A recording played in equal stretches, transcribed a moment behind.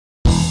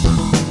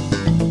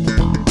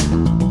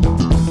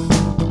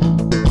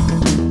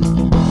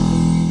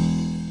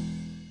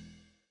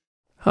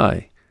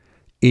Hi,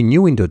 in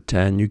Nuendo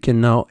 10 you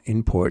can now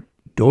import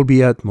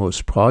Dolby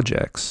Atmos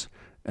projects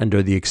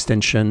under the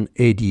extension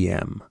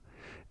ADM.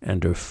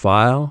 Under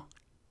File,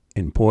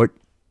 Import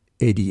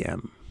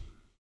ADM.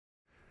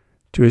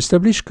 To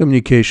establish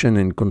communication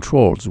and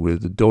controls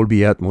with the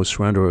Dolby Atmos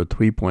Renderer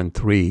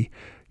 3.3,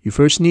 you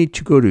first need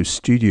to go to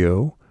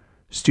Studio,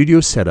 Studio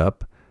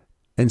Setup,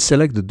 and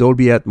select the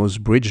Dolby Atmos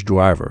Bridge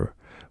driver,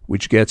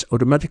 which gets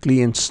automatically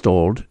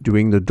installed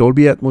during the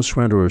Dolby Atmos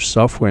Renderer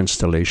software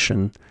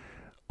installation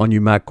on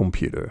your Mac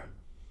computer.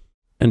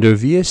 Under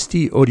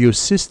VST Audio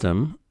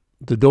System,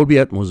 the Dolby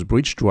Atmos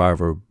Bridge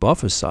driver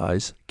buffer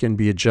size can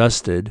be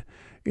adjusted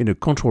in a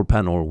control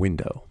panel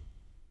window.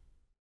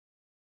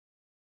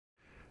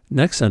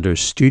 Next, under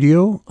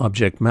Studio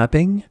Object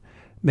Mapping,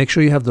 make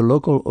sure you have the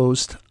local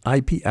host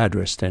IP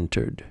address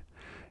entered.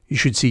 You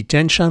should see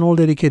 10 channels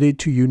dedicated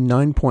to your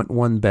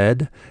 9.1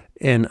 bed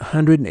and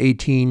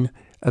 118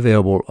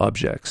 available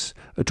objects,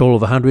 a total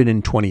of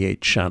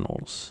 128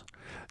 channels.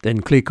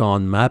 Then click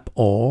on Map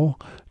All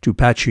to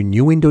patch your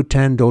Nuendo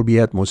 10 Dolby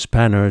Atmos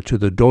panner to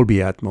the Dolby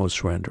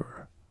Atmos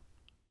renderer.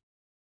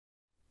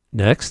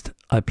 Next,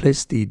 I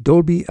placed the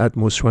Dolby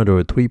Atmos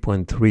Renderer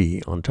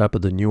 3.3 on top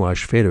of the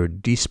Nuage fader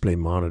display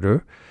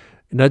monitor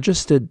and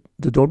adjusted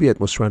the Dolby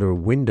Atmos Renderer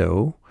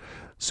window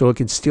so I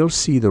can still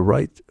see the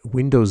right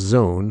window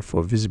zone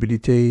for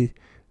visibility,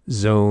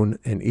 zone,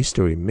 and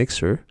history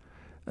mixer,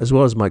 as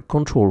well as my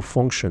control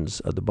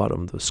functions at the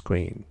bottom of the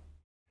screen.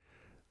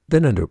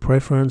 Then under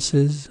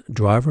Preferences,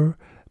 Driver,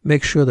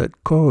 make sure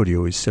that Core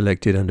Audio is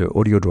selected under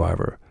Audio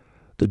Driver,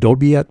 the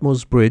Dolby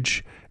Atmos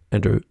Bridge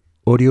under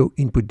Audio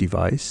Input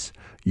Device,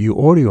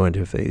 your audio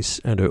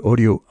interface under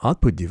Audio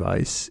Output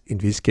Device, in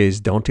this case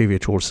Dante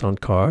Virtual Sound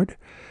Card.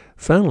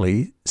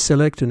 Finally,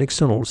 select an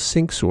external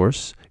sync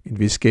source, in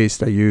this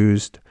case I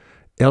used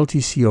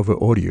LTC over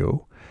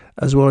Audio,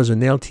 as well as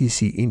an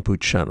LTC input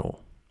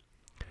channel.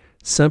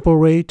 Sample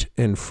rate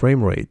and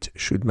frame rate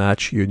should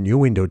match your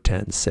Nuendo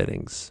 10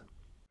 settings.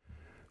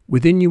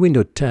 Within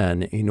Nuendo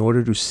 10, in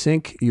order to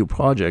sync your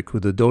project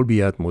with the Dolby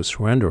Atmos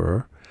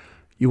renderer,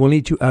 you will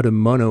need to add a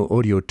mono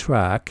audio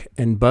track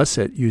and bus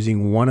it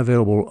using one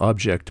available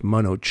object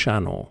mono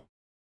channel.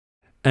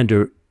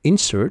 Under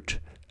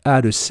Insert,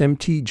 add a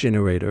SMPTE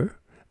generator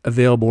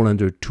available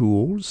under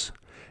Tools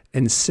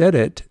and set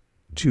it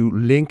to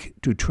Link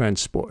to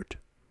Transport.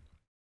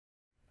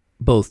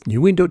 Both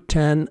Nuendo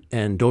 10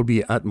 and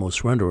Dolby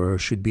Atmos renderer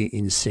should be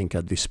in sync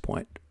at this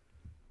point.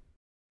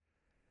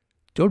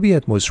 Dolby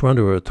Atmos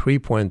Renderer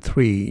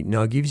 3.3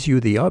 now gives you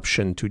the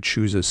option to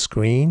choose a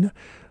screen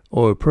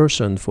or a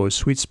person for a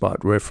sweet spot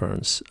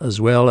reference,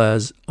 as well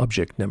as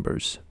object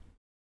numbers.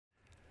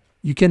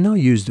 You can now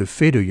use the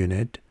fader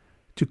unit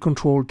to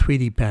control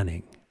 3D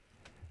panning.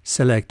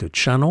 Select a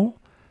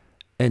channel,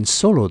 and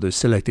solo the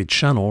selected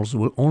channels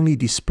will only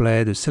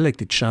display the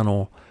selected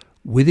channel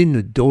within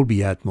the Dolby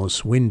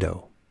Atmos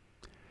window.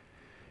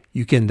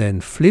 You can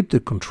then flip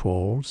the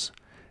controls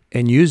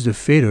and use the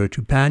fader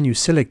to pan your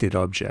selected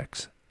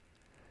objects.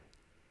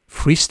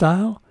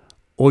 Freestyle,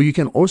 or you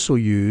can also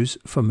use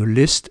from a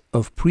list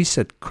of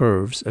preset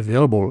curves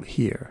available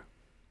here.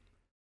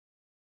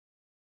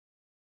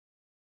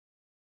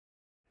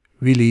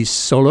 Release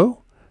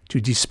Solo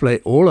to display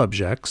all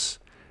objects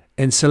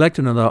and select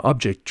another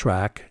object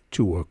track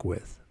to work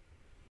with.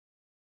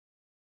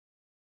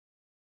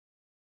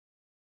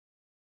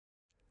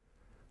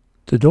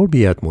 The Dolby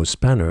Atmos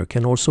panner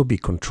can also be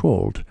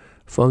controlled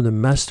from the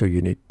master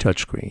unit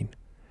touchscreen.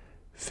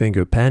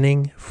 Finger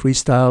panning,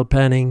 freestyle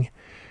panning,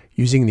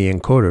 using the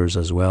encoders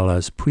as well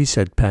as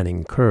preset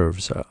panning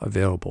curves are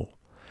available.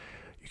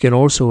 You can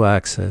also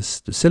access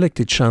the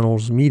selected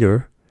channels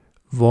meter,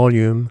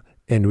 volume,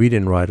 and read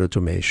and write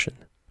automation.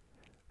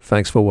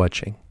 Thanks for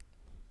watching.